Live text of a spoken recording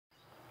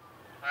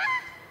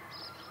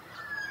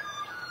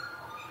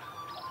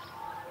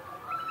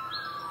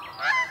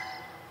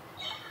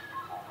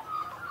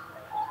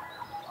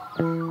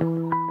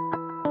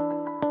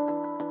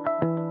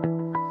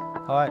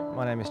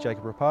name is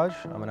Jacob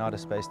Raupach. I'm an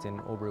artist based in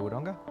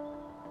Albury-Wodonga,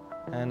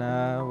 and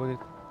we're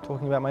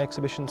talking about my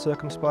exhibition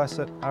Circumspice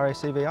at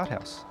RACV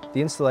ArtHouse.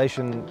 The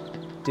installation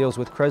deals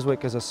with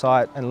Creswick as a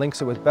site and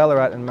links it with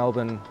Ballarat and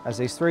Melbourne as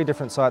these three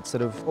different sites that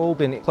have all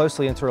been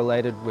closely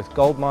interrelated with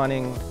gold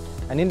mining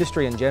and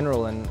industry in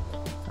general, and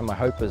my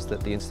hope is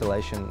that the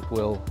installation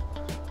will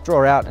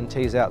draw out and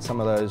tease out some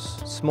of those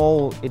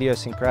small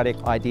idiosyncratic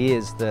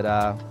ideas that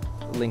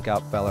link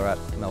up Ballarat,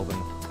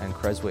 Melbourne and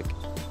Creswick.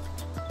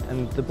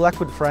 And the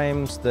blackwood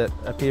frames that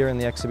appear in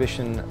the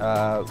exhibition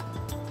are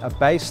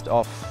based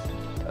off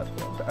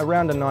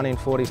around a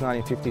 1940s,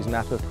 1950s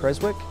map of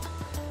Creswick,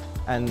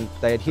 and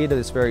they adhere to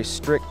this very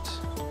strict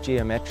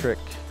geometric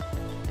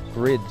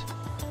grid.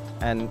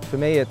 And for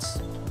me it's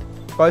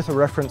both a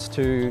reference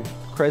to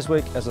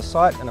Creswick as a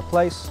site and a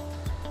place,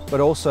 but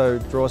also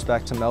draws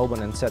back to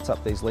Melbourne and sets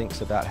up these links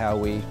about how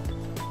we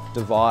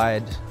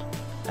divide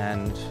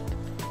and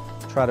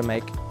try to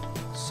make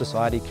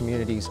society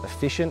communities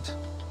efficient.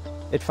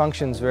 It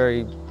functions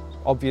very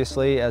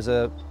obviously as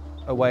a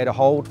way to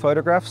hold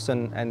photographs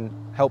and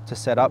help to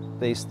set up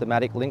these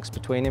thematic links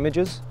between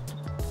images.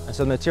 And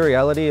so the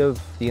materiality of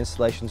the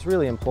installation is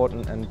really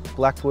important, and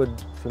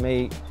blackwood for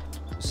me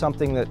is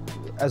something that,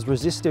 as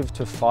resistive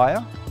to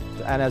fire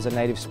and as a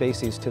native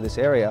species to this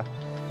area,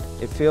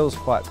 it feels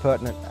quite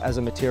pertinent as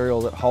a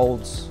material that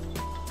holds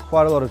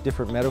quite a lot of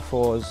different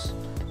metaphors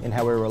in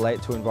how we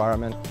relate to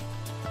environment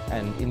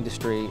and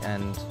industry,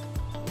 and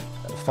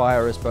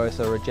fire as both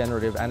a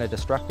regenerative and a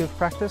destructive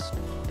practice.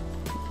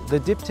 The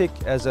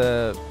diptych as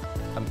a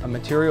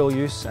material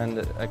use and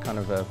a kind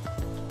of an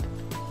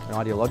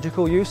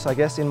ideological use, I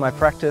guess, in my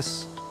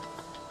practice,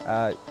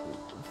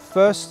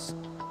 first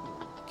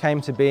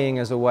came to being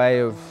as a way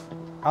of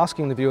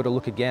asking the viewer to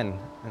look again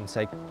and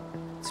say,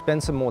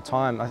 spend some more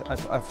time.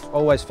 I've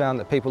always found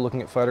that people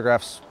looking at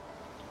photographs,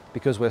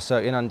 because we're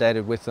so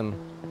inundated with them,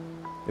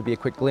 it'd be a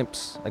quick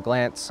glimpse, a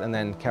glance, and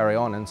then carry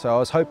on. And so I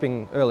was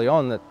hoping early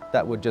on that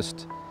that would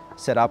just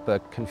set up a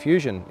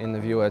confusion in the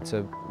viewer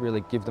to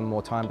really give them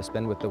more time to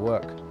spend with the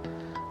work.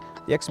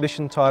 The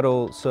exhibition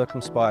title,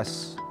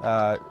 Circumspice,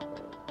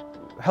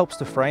 helps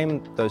to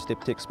frame those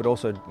diptychs, but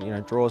also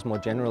draws more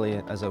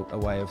generally as a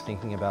way of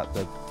thinking about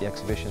the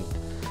exhibition.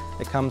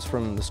 It comes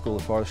from the School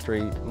of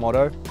Forestry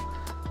motto,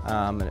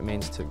 and it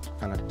means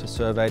to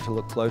survey, to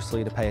look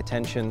closely, to pay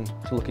attention,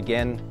 to look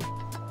again.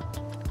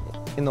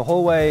 In the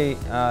hallway,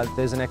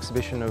 there's an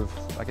exhibition of,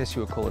 I guess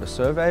you would call it a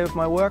survey of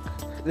my work.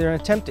 They're an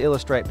attempt to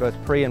illustrate both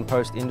pre and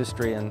post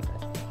industry and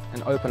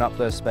open up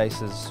those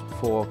spaces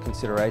for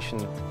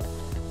consideration.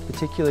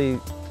 Particularly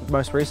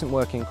most recent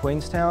work in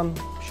Queenstown,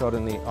 shot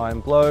in the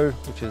Iron Blow,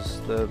 which is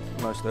the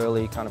most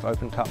early kind of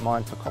open cut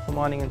mine for copper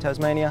mining in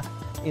Tasmania.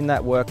 In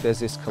that work there's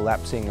this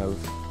collapsing of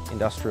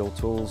industrial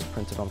tools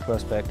printed on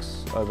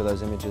perspex over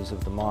those images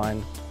of the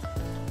mine.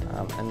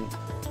 And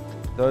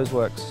those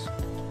works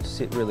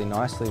sit really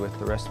nicely with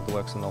the rest of the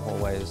works in the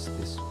hallway as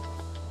this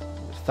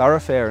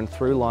thoroughfare and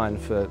through line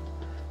for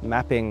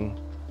mapping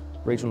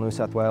regional New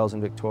South Wales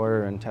and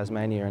Victoria and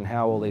Tasmania and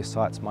how all these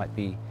sites might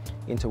be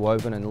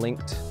interwoven and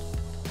linked.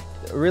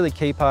 A really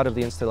key part of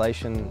the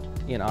installation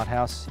in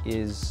ArtHouse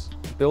is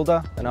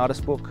Builder, an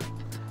artist book.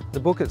 The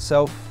book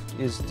itself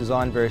is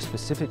designed very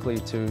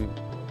specifically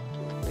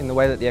in the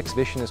way that the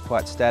exhibition is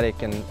quite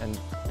static and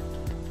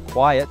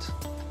quiet.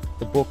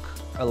 The book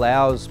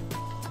allows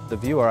the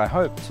viewer, I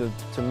hope,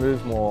 to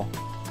move more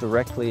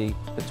directly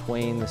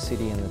between the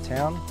city and the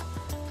town.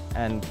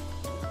 And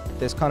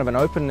there's kind of an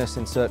openness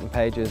in certain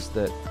pages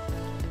that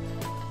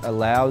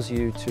allows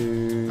you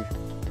to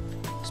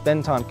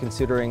spend time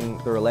considering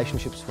the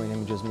relationships between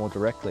images more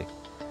directly.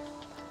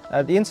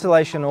 The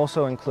installation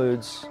also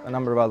includes a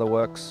number of other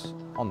works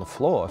on the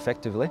floor,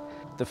 effectively.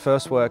 The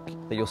first work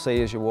that you'll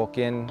see as you walk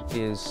in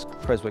is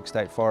Creswick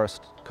State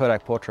Forest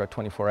Kodak Portrait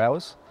 24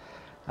 hours.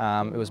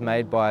 It was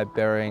made by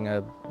burying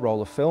a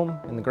roll of film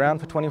in the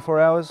ground for 24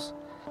 hours.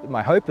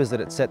 My hope is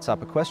that it sets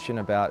up a question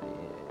about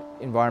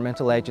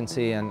environmental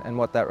agency and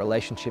what that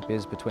relationship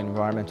is between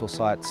environmental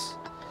sites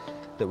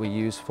that we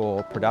use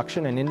for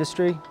production and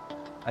industry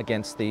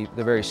against the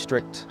very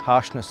strict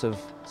harshness of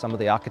some of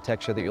the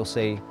architecture that you'll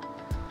see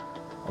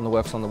on the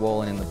works on the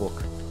wall and in the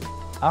book.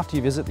 After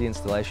you visit the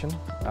installation,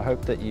 I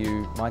hope that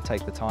you might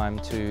take the time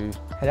to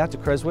head out to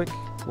Creswick,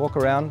 walk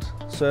around,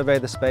 survey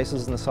the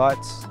spaces and the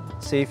sites,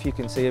 see if you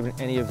can see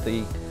any of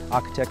the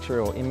architecture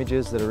or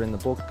images that are in the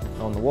book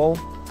on the wall,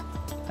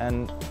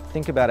 and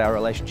think about our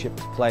relationship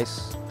to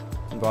place,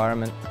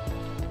 environment,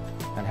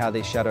 and how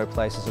these shadow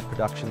places of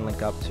production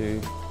link up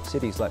to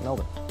cities like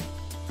Melbourne.